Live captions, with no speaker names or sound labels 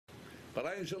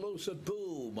Parang sa lo sa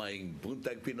tu, maing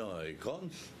buntag Pinoy.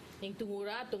 Cons? Yung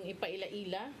tungura, itong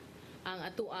ipaila-ila,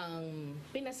 ang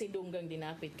pinasidunggang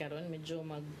dinapit karon medyo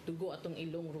magdugo atong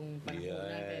ilong rong panahon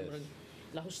na kay murag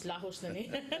lahos-lahos na ni.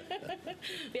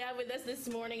 We have with us this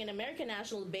morning an American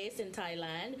national based in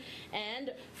Thailand,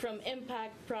 and from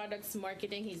Impact Products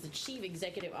Marketing, he's the Chief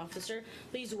Executive Officer.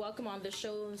 Please welcome on the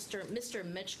show Mr.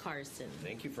 Mitch Carson.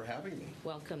 Thank you for having me.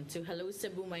 Welcome to Hello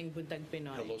Cebu, Maing Buntag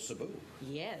Pinoy. Hello Cebu.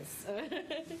 Yes.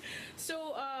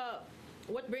 So,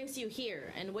 what brings you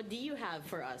here, and what do you have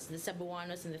for us, the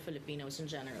Cebuanos and the Filipinos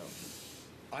in general?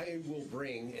 I will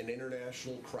bring an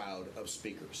international crowd of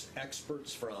speakers,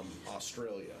 experts from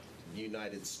Australia, the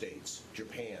United States,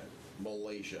 Japan,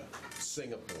 Malaysia,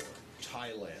 Singapore,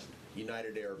 Thailand,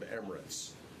 United Arab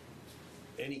Emirates,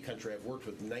 any country. I've worked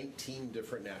with 19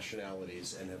 different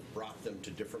nationalities and have brought them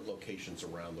to different locations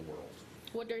around the world.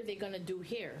 What are they going to do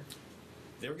here?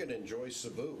 They're going to enjoy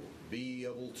Cebu, be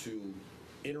able to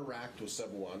interact with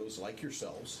Cebuanos like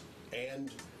yourselves,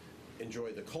 and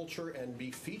enjoy the culture and be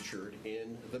featured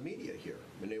in the media here.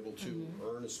 Been able to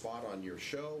earn a spot on your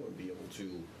show and be able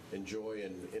to enjoy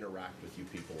and interact with you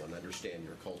people and understand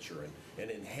your culture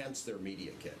and enhance their media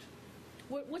kit.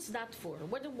 What's that for?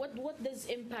 What does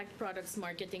Impact Products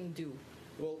Marketing do?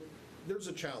 Well, there's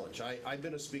a challenge. I've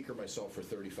been a speaker myself for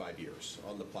 35 years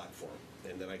on the platform,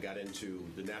 and then I got into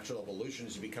the natural evolution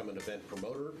as you become an event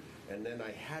promoter, and then I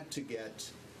had to get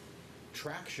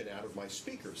traction out of my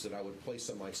speakers that I would place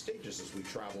on my stages as we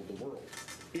traveled the world.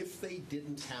 If they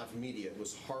didn't have media, it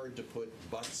was hard to put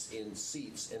butts in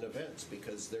seats in events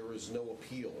because there was no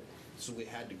appeal. So we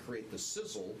had to create the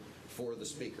sizzle for the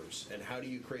speakers. And how do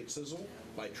you create sizzle?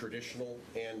 By traditional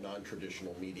and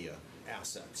non-traditional media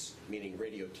assets, meaning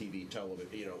radio, TV,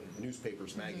 television,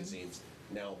 newspapers, magazines,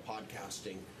 now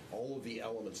podcasting. All of the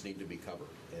elements need to be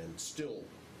covered. And still,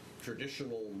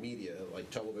 traditional media, like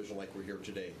television, like we're here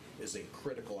today, is a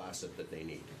critical asset that they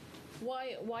need.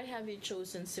 Why have you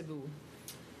chosen Cebu?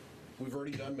 We've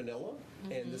already done Manila,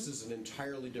 and this is an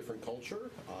entirely different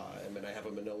culture. I have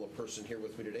a Manila person here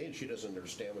with me today, and she doesn't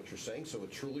understand what you're saying, so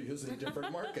it truly is a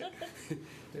different market.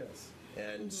 Yes.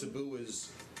 And Cebu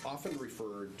is often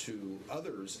referred to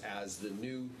others as the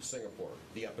new Singapore,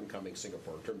 the up-and-coming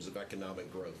Singapore, in terms of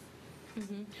economic growth.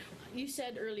 You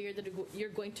said earlier that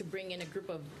you're going to bring in a group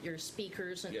of your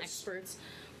speakers and experts.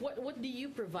 What do you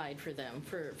provide for them,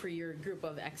 for your group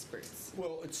of experts?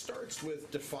 Well, it starts with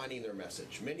defining their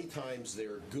message. Many times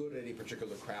they're good at a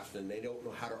particular craft and they don't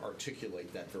know how to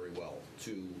articulate that very well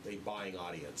to a buying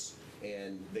audience.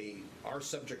 And they are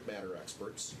subject matter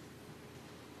experts.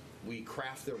 We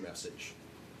craft their message,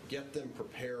 get them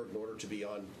prepared in order to be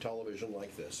on television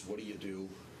like this. What do you do?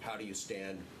 How do you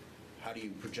stand? How do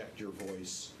you project your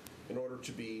voice in order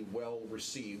to be well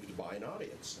received by an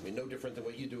audience? No different than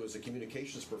what you do as a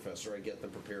communications professor. I get them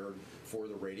prepared for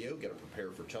the radio, get them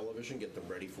prepared for television, get them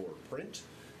ready for print,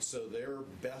 so their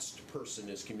best person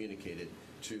is communicated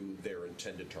to their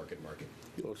intended target market.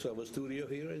 You also have a studio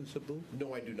here in Cebu?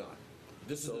 No, I do not.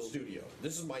 This is the studio.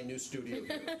 This is my new studio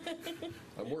here.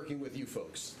 I'm working with you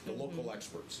folks, the local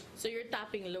experts. So you're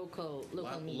tapping local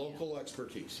media. Local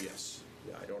expertise, yes.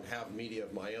 Yeah, I don't have media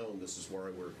of my own. This is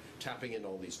where we're tapping in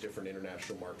all these different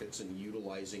international markets and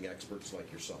utilizing experts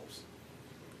like yourselves.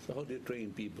 So how do you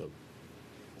train people?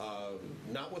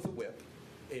 Not with a whip.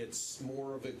 It's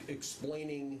more of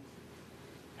explaining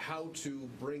how to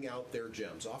bring out their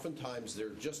gems. Oftentimes they're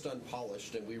just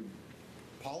unpolished, and we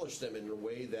polish them in a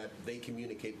way that they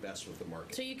communicate best with the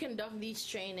market. So you conduct these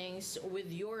trainings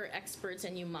with your experts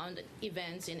and you mount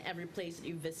events in every place that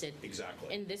you visit.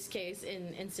 Exactly. In this case,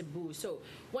 in Cebu. So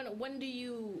when do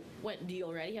you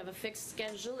already have a fixed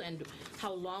schedule, and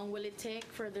how long will it take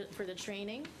for the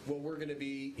training? Well, we're going to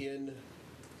be in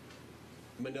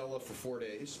Manila for 4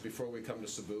 days before we come to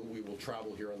Cebu. We will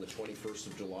travel here on the 21st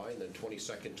of July, and then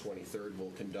 22nd, 23rd,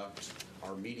 we'll conduct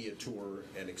our media tour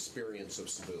and experience of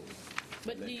Cebu.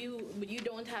 But you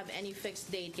don't have any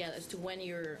fixed date yet as to when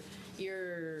your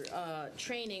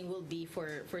training will be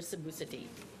for Cebu City?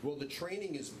 Well, the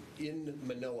training is in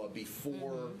Manila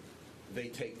before they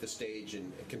take the stage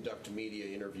and conduct media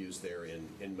interviews there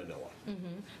in Manila.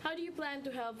 How do you plan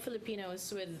to help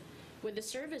Filipinos with the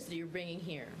service that you're bringing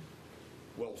here?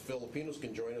 Well, Filipinos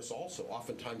can join us also.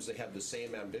 Oftentimes they have the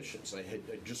same ambitions. I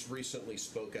just recently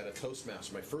spoke at a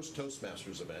Toastmaster, my first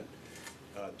Toastmasters event,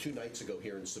 2 nights ago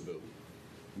here in Cebu.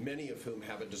 Many of whom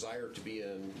have a desire to be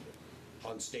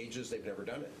on stages. They've never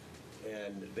done it.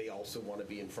 And they also want to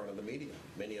be in front of the media.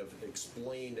 Many have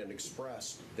explained and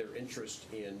expressed their interest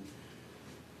in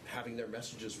having their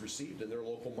messages received in their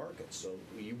local markets. So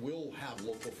you will have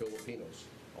local Filipinos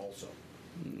also.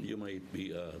 You may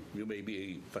be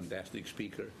a fantastic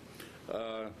speaker.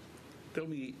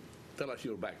 Tell us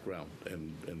your background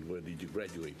and where did you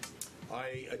graduate?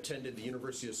 I attended the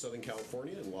University of Southern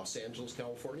California in Los Angeles,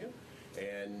 California,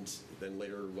 and then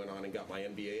later went on and got my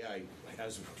MBA.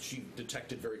 As she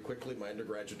detected very quickly, my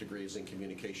undergraduate degree is in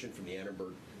communication from the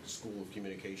Annenberg School of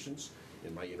Communications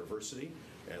in my university,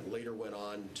 and later went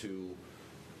on to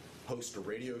host a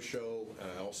radio show.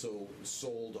 I also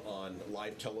sold on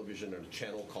live television on a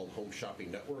channel called Home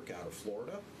Shopping Network out of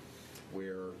Florida,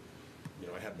 where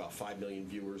I had about 5 million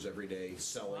viewers every day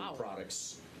selling Wow.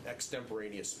 products,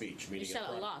 extemporaneous speech. You Meaning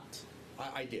sell a lot.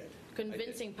 I did.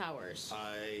 Convincing powers.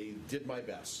 I did my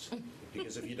best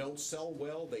because if you don't sell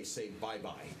well, they say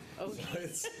bye-bye.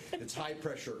 Okay. So it's high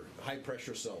pressure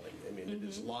selling. I mean, it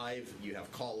is live. You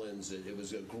have call-ins. It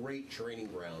was a great training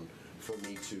ground for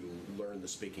me to learn the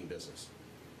speaking business.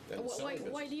 And the selling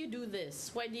business. Why do you do this?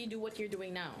 Why do you do what you're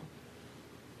doing now?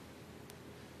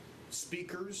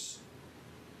 Speakers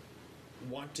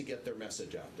want to get their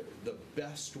message out there. The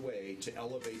best way to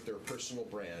elevate their personal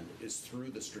brand is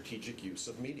through the strategic use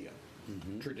of media.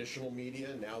 Traditional media,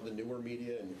 now the newer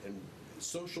media, and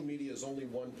social media is only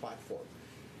one platform.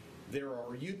 There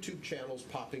are YouTube channels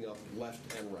popping up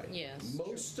left and right. Yes,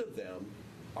 Most of them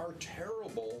are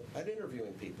terrible at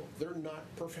interviewing people. They're not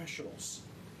professionals.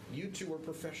 You two are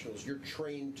professionals. You're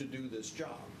trained to do this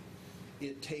job.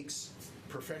 It takes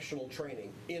professional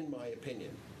training, in my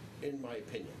opinion,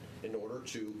 in order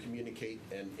to communicate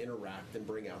and interact and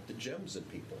bring out the gems in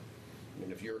people. I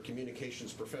mean, if you're a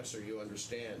communications professor, you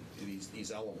understand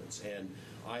these elements. And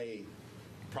I,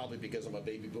 probably because I'm a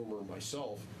baby boomer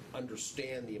myself,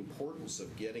 understand the importance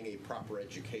of getting a proper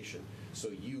education so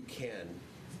you can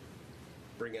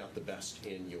bring out the best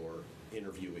in your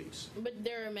interviewees. But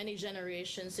there are many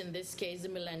generations, in this case the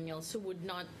millennials, who would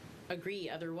not agree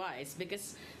otherwise,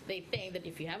 because they think that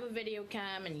if you have a video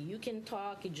cam and you can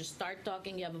talk, you just start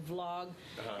talking, you have a vlog,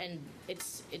 and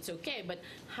it's okay. But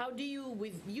how do you,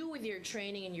 with your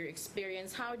training and your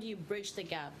experience, how do you bridge the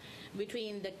gap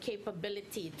between the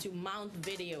capability to mount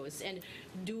videos and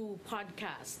do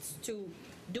podcasts to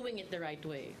doing it the right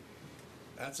way?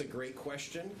 That's a great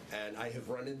question, and I have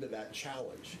run into that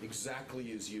challenge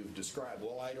exactly as you've described.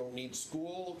 Well, I don't need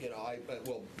school.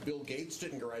 Well, Bill Gates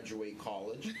didn't graduate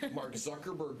college. Mark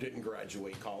Zuckerberg didn't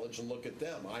graduate college, and look at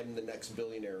them. I'm the next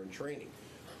billionaire in training.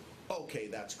 Okay,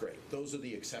 that's great. Those are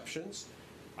the exceptions.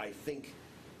 I think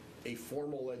a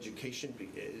formal education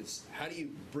is, how do you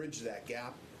bridge that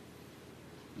gap?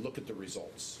 Look at the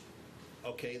results.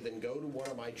 Okay, then go to one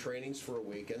of my trainings for a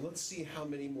week and let's see how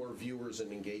many more viewers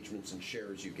and engagements and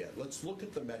shares you get. Let's look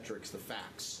at the metrics, the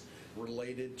facts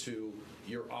related to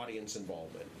your audience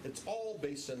involvement. It's all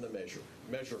based on the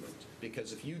measurement,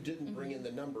 because if you didn't bring in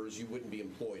the numbers, you wouldn't be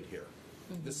employed here.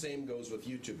 The same goes with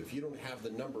YouTube. If you don't have the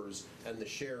numbers and the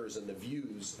shares and the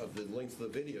views of the length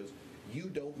of the videos, you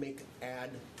don't make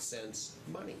AdSense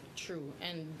money. True,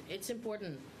 and it's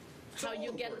important So how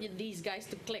you important. get these guys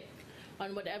to click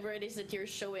on whatever it is that you're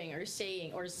showing or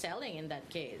saying or selling in that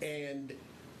case. And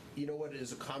you know what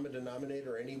is a common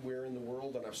denominator anywhere in the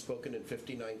world, and I've spoken in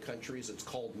 59 countries, it's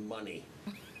called money.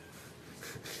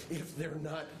 If they're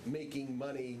not making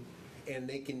money and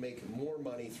they can make more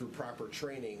money through proper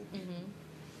training,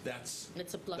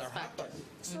 it's a plus their hot factor. button.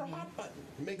 It's their hot button.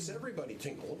 It makes everybody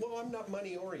tingle. Well, I'm not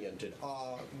money oriented.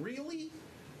 Really?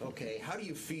 Okay, how do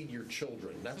you feed your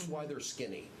children? That's why they're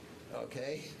skinny.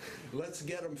 Okay, let's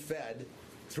get them fed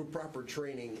through proper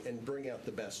training and bring out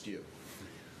the best you.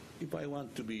 If I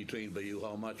want to be trained by you,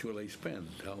 how much will I spend?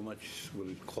 How much will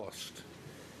it cost?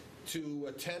 To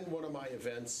attend one of my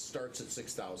events starts at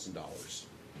 $6,000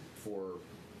 for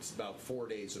about 4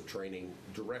 days of training,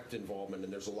 direct involvement,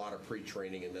 and there's a lot of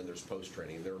pre-training and then there's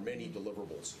post-training. There are many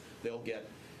deliverables. They'll get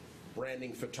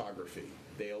branding photography.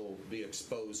 They'll be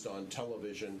exposed on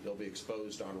television. They'll be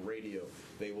exposed on radio.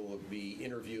 They will be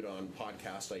interviewed on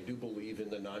podcasts. I do believe in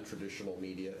the non-traditional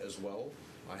media as well.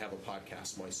 I have a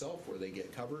podcast myself where they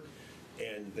get covered.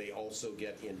 And they also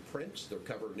get in print. They're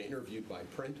covered and interviewed by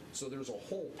print. So there's a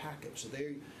whole package.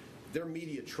 Their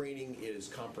media training is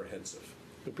comprehensive.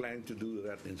 You plan to do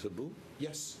that in CEBU?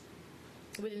 Yes,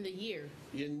 Within the year,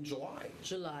 in July.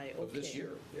 July, okay. Of this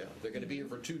year. Yeah, they're going to be here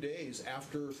for 2 days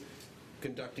after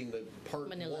conducting the part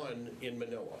Manila. 1 in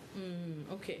Manila.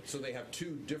 Okay. So they have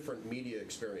 2 different media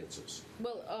experiences.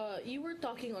 Well, you were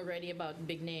talking already about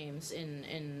big names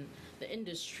in the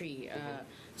industry.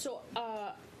 So,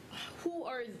 who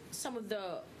are some of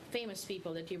the famous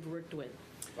people that you've worked with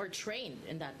or trained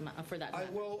in that for that matter?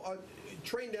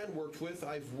 Trained and worked with.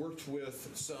 I've worked with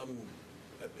some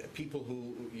people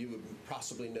who you would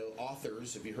possibly know,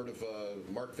 authors. Have you heard of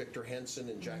Mark Victor Hansen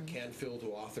and Jack Canfield, who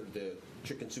authored the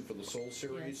Chicken Soup for the Soul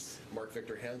series? Yes. Mark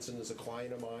Victor Hansen is a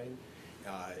client of mine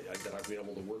that I've been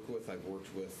able to work with. I've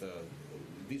worked with,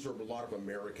 these are a lot of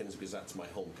Americans because that's my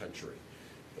home country.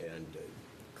 And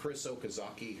Chris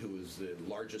Okazaki, who is the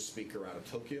largest speaker out of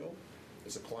Tokyo,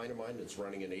 is a client of mine that's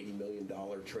running an $80 million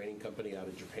training company out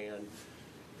of Japan.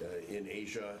 In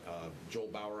Asia, Joel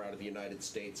Bauer out of the United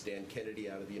States, Dan Kennedy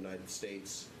out of the United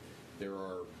States. There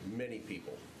are many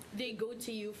people. They go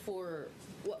to you for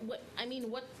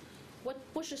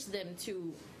what pushes them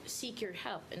to seek your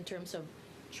help in terms of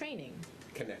training?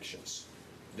 Connections.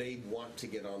 They want to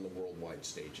get on the worldwide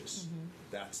stages.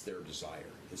 That's their desire,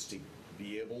 is to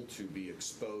be able to be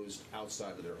exposed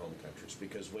outside of their home countries.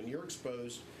 Because when you're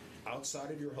exposed outside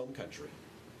of your home country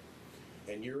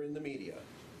and you're in the media,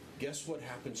 guess what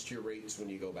happens to your rates when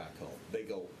you go back home? They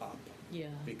go up. Yeah.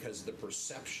 Because the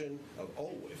perception of,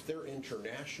 if they're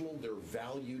international, they're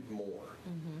valued more.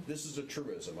 This is a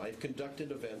truism. I've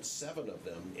conducted events, 7 of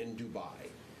them, in Dubai.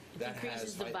 It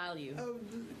increases the value.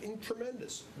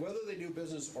 Tremendous. Whether they do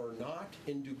business or not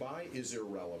in Dubai is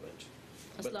irrelevant.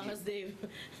 As long as they've...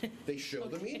 They show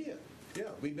the media. Yeah,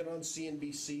 we've been on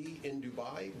CNBC in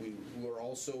Dubai. We were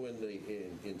also in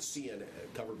CNN,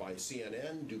 covered by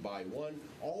CNN, Dubai One.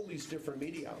 All these different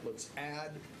media outlets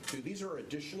add to, these are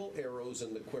additional arrows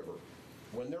in the quiver.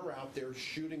 When they're out there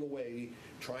shooting away,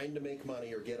 trying to make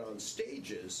money or get on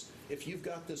stages, if you've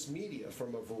got this media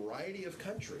from a variety of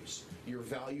countries, your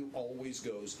value always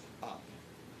goes up.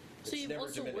 So you've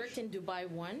also worked in Dubai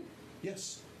One?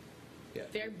 Yes. Yeah.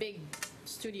 They're big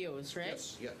studios, right?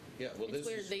 Yes, yeah. Well, It's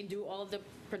where they do all the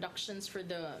productions for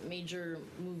the major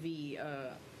movie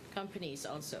companies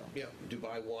also. Yeah,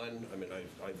 Dubai One. I mean,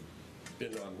 I've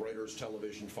been on Reuters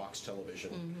Television, Fox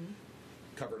Television,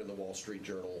 covered in the Wall Street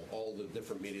Journal. All the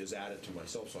different media's added to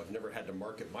myself, so I've never had to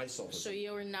market myself. So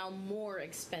you're now more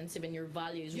expensive and your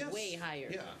value is way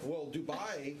higher. Yeah, well,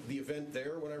 Dubai, the event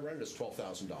there when I ran it is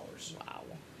 $12,000. Wow.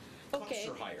 Costs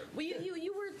are higher. Well,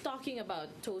 you were talking about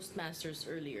Toastmasters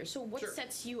earlier. So what Sure.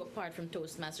 sets you apart from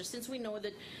Toastmasters, since we know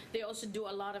that they also do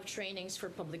a lot of trainings for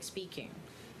public speaking?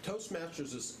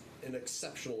 Toastmasters is an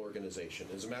exceptional organization.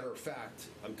 As a matter of fact,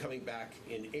 I'm coming back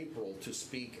in April to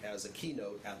speak as a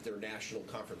keynote at their national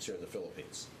conference here in the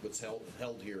Philippines. It's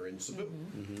held here in Cebu.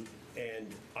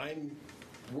 And I'm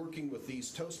working with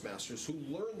these Toastmasters who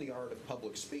learn the art of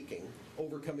public speaking,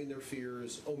 overcoming their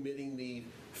fears, omitting the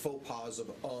faux pas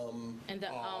of and the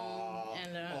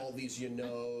all these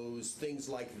knows, things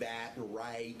like that,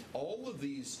 right? All of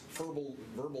these verbal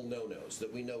no-nos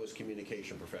that we know as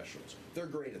communication professionals. They're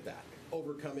great at that,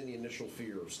 overcoming the initial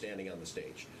fear of standing on the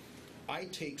stage. I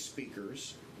take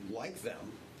speakers like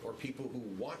them, or people who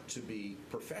want to be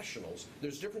professionals.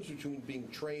 There's a difference between being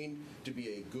trained to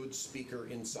be a good speaker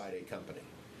inside a company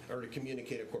or to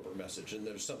communicate a corporate message, and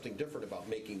there's something different about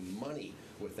making money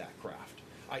with that craft.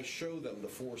 I show them the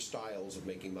 4 styles of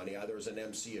making money, either as an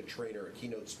MC, a trainer, a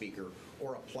keynote speaker,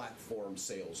 or a platform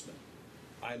salesman.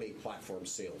 I'm a platform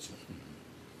salesman.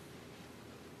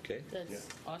 Okay. That's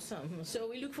awesome. So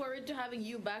we look forward to having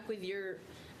you back with your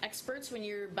experts when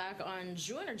you're back on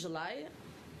June or July.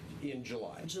 In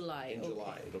July. In okay.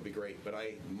 July. It'll be great. But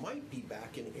I might be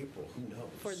back in April. Who knows?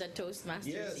 For the Toastmasters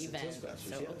yes, event. Toastmasters,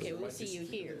 So, yes. okay, There we'll might be see you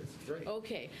some here. Great.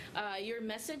 Okay. Your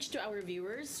message to our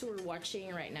viewers who are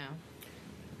watching right now.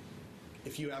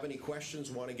 If you have any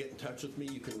questions, want to get in touch with me,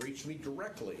 you can reach me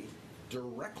directly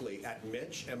at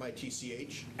Mitch,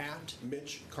 M-I-T-C-H, at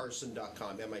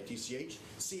MitchCarson.com,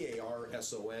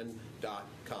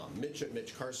 MitchCarson.com, Mitch at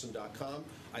MitchCarson.com.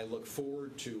 I look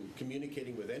forward to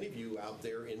communicating with any of you out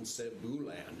there in Cebu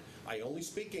land. I only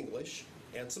speak English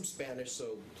and some Spanish,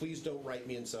 so please don't write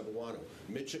me in Cebuano.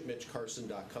 Mitch at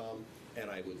MitchCarson.com, and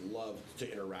I would love to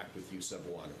interact with you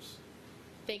Cebuanos.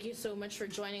 Thank you so much for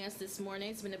joining us this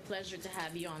morning. It's been a pleasure to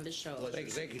have you on the show. Pleasure.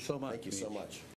 Thank you so much. Thank you so much.